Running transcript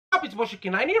up? It's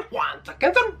Boshiki9 here.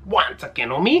 Once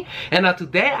again on me. And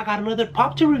today I got another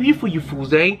pop to review for you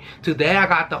fools, eh? Today I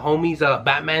got the homies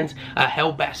Batman's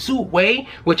Hellbat suit, way,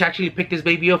 which actually picked this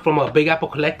baby up from Big Apple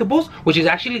Collectibles, which is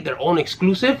actually their own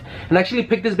exclusive. And actually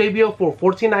picked this baby up for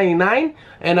 $14.99.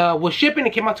 And with shipping,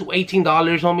 it came out to $18,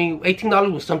 homie.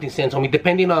 $18 with something cents, homie,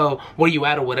 depending on where you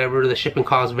at or whatever. The shipping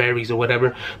cost varies or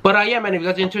whatever. But yeah, man, if you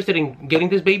guys are interested in getting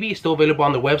this baby, it's still available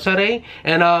on the website, eh?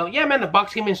 And yeah, man, the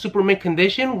box came in super mint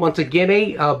condition. Once again,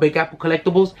 eh, Big Apple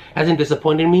Collectibles hasn't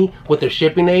disappointed me with their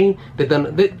shipping, eh?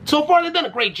 So far they've done a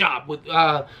great job with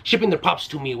shipping their pops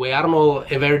to me, way. I don't know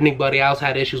if anybody else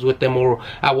had issues with them or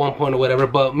at one point or whatever,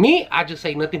 but me, I just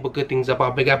say nothing but good things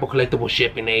about Big Apple Collectible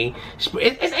shipping, eh? It's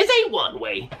A1,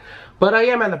 way. But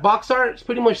yeah, man, the box art is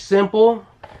pretty much simple.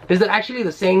 This is actually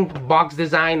the same box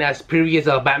design as previous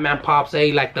Batman pops,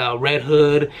 eh? Like the Red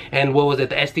Hood and what was it,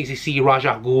 the STCC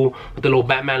Raja Ghul with the little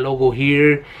Batman logo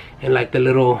here and like the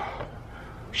little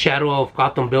shadow of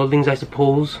Gotham buildings, I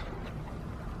suppose.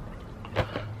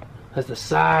 That's the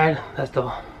side, that's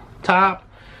the top,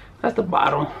 that's the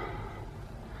bottom.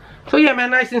 So yeah, man,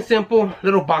 nice and simple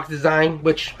little box design,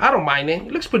 which I don't mind it.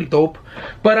 It looks pretty dope.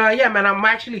 But yeah, man, I'm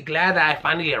actually glad that I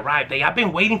finally arrived. I've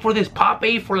been waiting for this pop,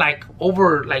 for like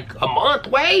over like a month,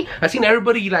 way. I've seen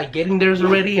everybody like getting theirs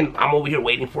already, and I'm over here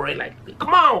waiting for it. Like,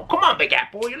 come on, Big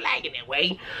Apple, you're lagging it,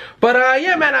 way. But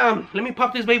yeah, man, let me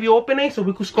pop this baby open, so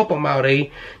we could scope them out,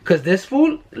 cause this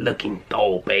fool looking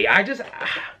dope, I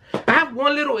have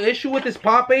one little issue with this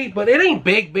pop, but it ain't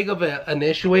big of an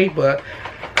issue, but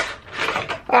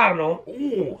I don't know.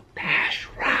 Ooh, that's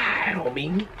right,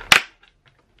 homie.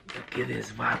 Look at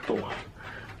this vato.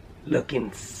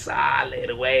 Looking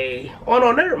solid, way. Oh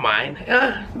no, never mind.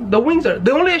 The wings are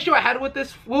the only issue I had with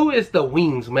this fool is the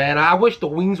wings, man. I wish the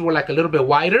wings were like a little bit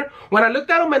wider. When I looked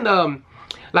at them in the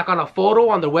like on a photo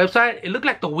on their website, it looked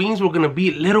like the wings were gonna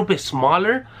be a little bit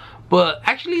smaller, but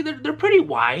actually they're pretty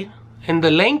wide, and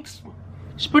the length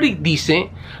is pretty decent.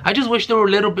 I just wish they were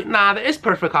a little bit. Nah, it's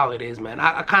perfect how it is, man.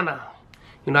 I kind of,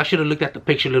 you know, I should have looked at the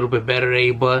picture a little bit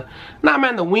better, but nah,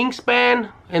 man, the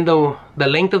wingspan and the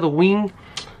length of the wing,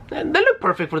 they look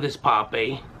perfect for this pop,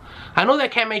 I know they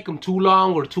can't make them too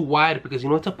long or too wide because, you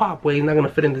know, it's a pop, it's not gonna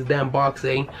fit in this damn box,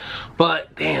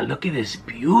 but damn, look at this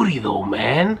beauty though,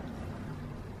 man.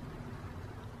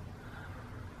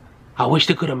 I wish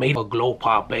they could have made a glow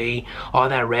pop, all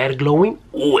that red glowing.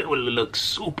 Oh, it would look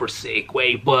super sick,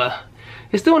 but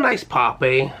it's still a nice pop,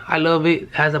 I love it. It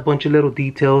has a bunch of little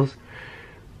details.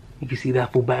 You can see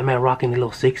that full Batman rocking the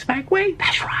little six-pack,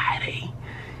 that's right,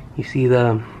 You see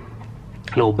the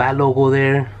little Bat logo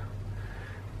there.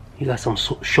 You got some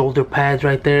shoulder pads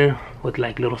right there with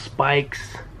like little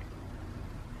spikes.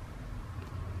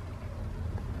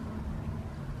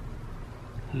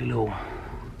 Little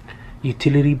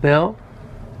utility belt.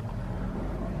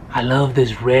 I love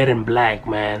this red and black,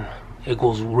 man. It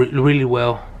goes really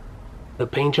well. The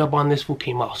paint job on this fool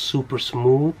came out super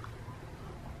smooth.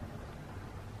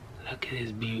 Look at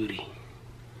this beauty.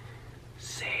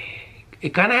 Sick.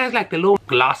 It kind of has like the little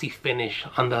glossy finish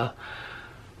on the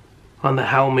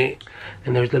helmet,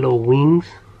 and there's the little wings.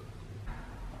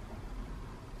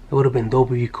 It would have been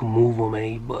dope if you could move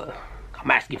them, but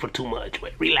I'm asking for too much.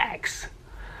 Wait, relax.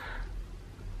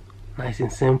 Nice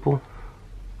and simple.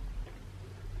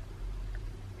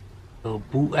 Little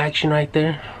boot action right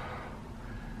there.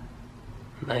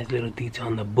 Nice little detail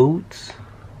on the boots.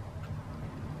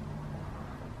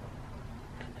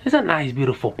 It's a nice,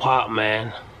 beautiful pop,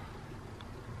 man.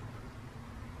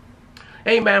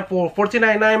 Hey, man, for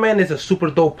 $14.99, man, it's a super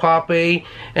dope pop,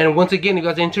 And once again, if you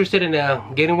guys are interested in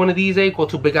getting one of these, go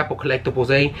to Big Apple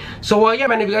Collectibles, So, yeah,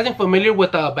 man, if you guys are familiar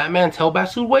with Batman's Hellbat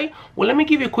suit, well, let me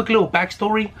give you a quick little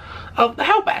backstory of the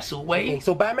Hellbat suit, Okay,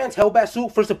 so Batman's Hellbat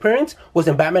suit first appearance was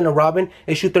in Batman and Robin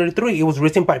issue 33. It was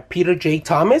written by Peter J.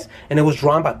 Thomas, and it was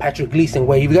drawn by Patrick Gleason,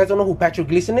 If you guys don't know who Patrick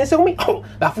Gleason is, oh,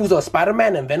 that fool's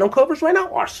Spider-Man and Venom covers right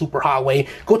now are super hot,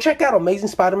 Go check out Amazing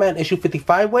Spider-Man issue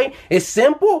 55, It's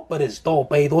simple, but it's dope,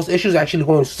 Those issues actually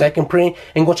going second print,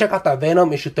 and go check out that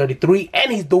Venom issue 33,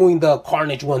 and he's doing the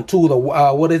Carnage one too. The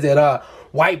what is it?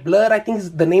 White Blood, I think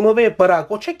is the name of it. But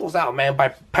go check those out, man,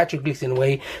 by Patrick Gleason,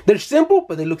 They're simple,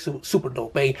 but they look super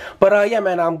dope, But yeah,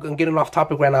 man, I'm getting off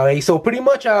topic right now, So pretty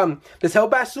much, this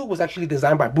Hellbat suit was actually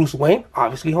designed by Bruce Wayne,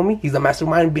 obviously, homie. He's the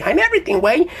mastermind behind everything,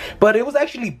 But it was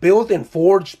actually built and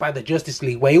forged by the Justice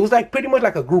League, It was like pretty much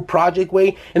like a group project,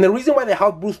 And the reason why they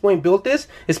helped Bruce Wayne build this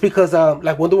is because,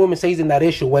 like Wonder Woman says in that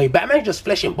issue, Batman's just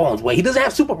flesh and bones, He doesn't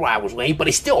have superpowers, But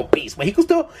he's still a beast, He could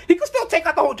still take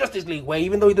out the whole Justice League,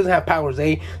 Even though he doesn't have powers,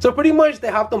 eh? So pretty much they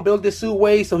helped him build this suit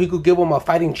way so he could give him a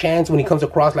fighting chance when he comes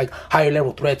across like higher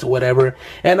level threats or whatever.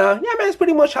 And yeah, man, it's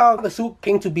pretty much how the suit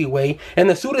came to be way. And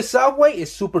the suit itself way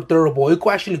is super durable. It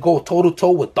could actually go toe to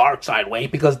toe with Darkseid way,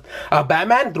 because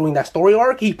Batman during that story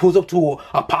arc, he pulls up to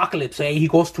Apocalypse, eh? He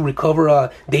goes to recover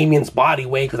Damian's body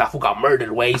way, because that fool got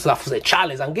murdered way. So that fool said,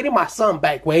 "Chales, I'm getting my son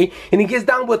back way." And he gets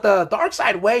down with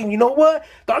Darkseid way, and you know what?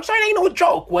 Darkseid ain't no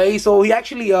joke way. So he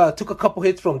actually took a couple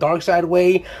hits from Darkseid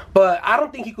way, but I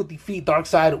don't think he could defeat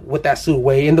Darkseid with that suit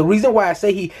way. And the reason why I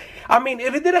say I mean,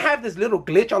 if it didn't have this little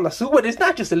glitch on the suit, but it's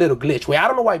not just a little glitch way. I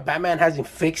don't know why Batman hasn't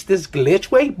fixed this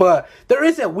glitch way, but there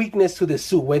is a weakness to this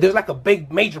suit way. There's like a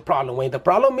big major problem way. The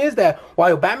problem is that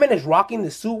while Batman is rocking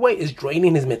the suit way, is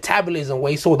draining his metabolism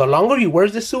way. So the longer he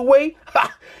wears the suit way, the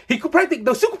suit could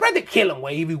practically kill him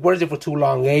way if he wears it for too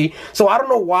long, eh? So I don't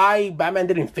know why Batman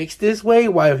didn't fix this way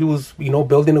while he was, you know,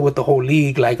 building it with the whole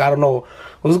league. Like, I don't know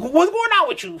what's going on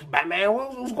with you, Batman.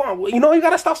 What's going on? You know, you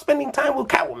gotta stop spending time with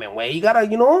Catwoman way. You gotta,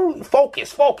 you know,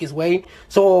 focus way.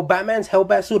 So Batman's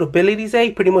Hellbat suit abilities,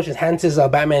 eh, pretty much enhances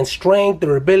Batman's strength,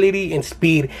 durability, and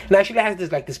speed. And actually has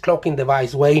this cloaking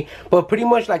device way. But pretty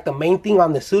much like the main thing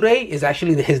on the suit, eh, is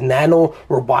actually his nano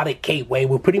robotic cape way,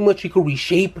 where pretty much he could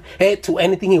reshape it to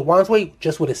anything he wants way,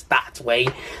 just with his thoughts way.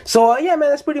 So yeah, man,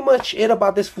 that's pretty much it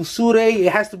about this suit, eh.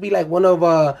 It has to be like one of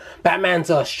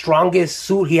Batman's strongest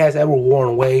suit he has ever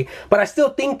worn way. But I still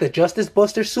think the Justice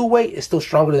Buster suit way is still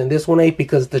stronger than this one, eh,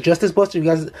 because the Justice Buster, you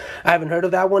guys, I haven't heard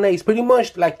of that one, eh. It's pretty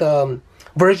much like the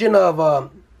version of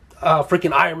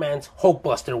freaking Iron Man's Hulk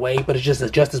Buster way, but it's just a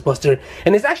Justice Buster,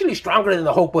 and it's actually stronger than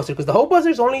the Hulk Buster, because the Hulk Buster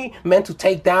is only meant to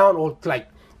take down or like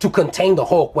to contain the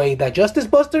Hulk way. That Justice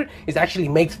Buster is actually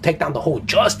made to take down the whole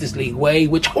Justice League way,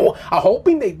 which I'm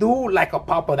hoping they do like a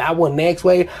pop of that one next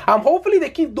way. Hopefully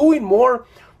they keep doing more,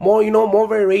 you know, more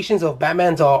variations of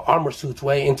Batman's armor suits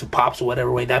way into pops or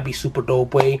whatever way. That'd be super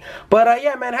dope way. But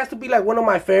yeah, man, it has to be like one of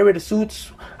my favorite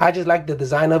suits. I just like the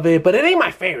design of it, but it ain't my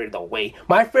favorite though way.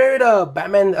 My favorite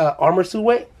Batman armor suit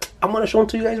way, I'm gonna show them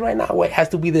to you guys right now way. It has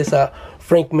to be this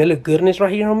Frank Miller goodness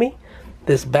right here on me.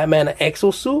 This Batman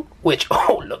Exo suit, which,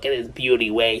 oh, look at this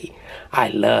beauty way. I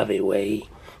love it way.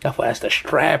 That has the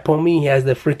strap on me. He has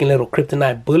the freaking little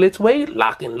kryptonite bullets way,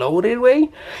 lock and loaded way.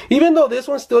 Even though this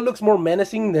one still looks more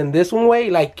menacing than this one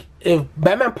way. Like, if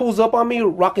Batman pulls up on me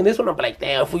rocking this one, I'm like,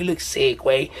 damn, if we look sick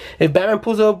way. If Batman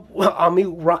pulls up on me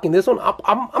rocking this one,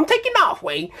 I'm taking off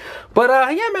way. But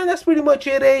yeah, man, that's pretty much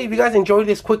it, eh. If you guys enjoyed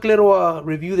this quick little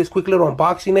review, this quick little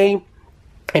unboxing, eh,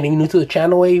 and if you're new to the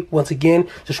channel, eh, once again,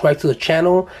 subscribe to the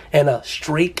channel, and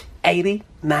Streak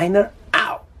 89er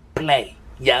out. Play,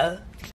 yeah.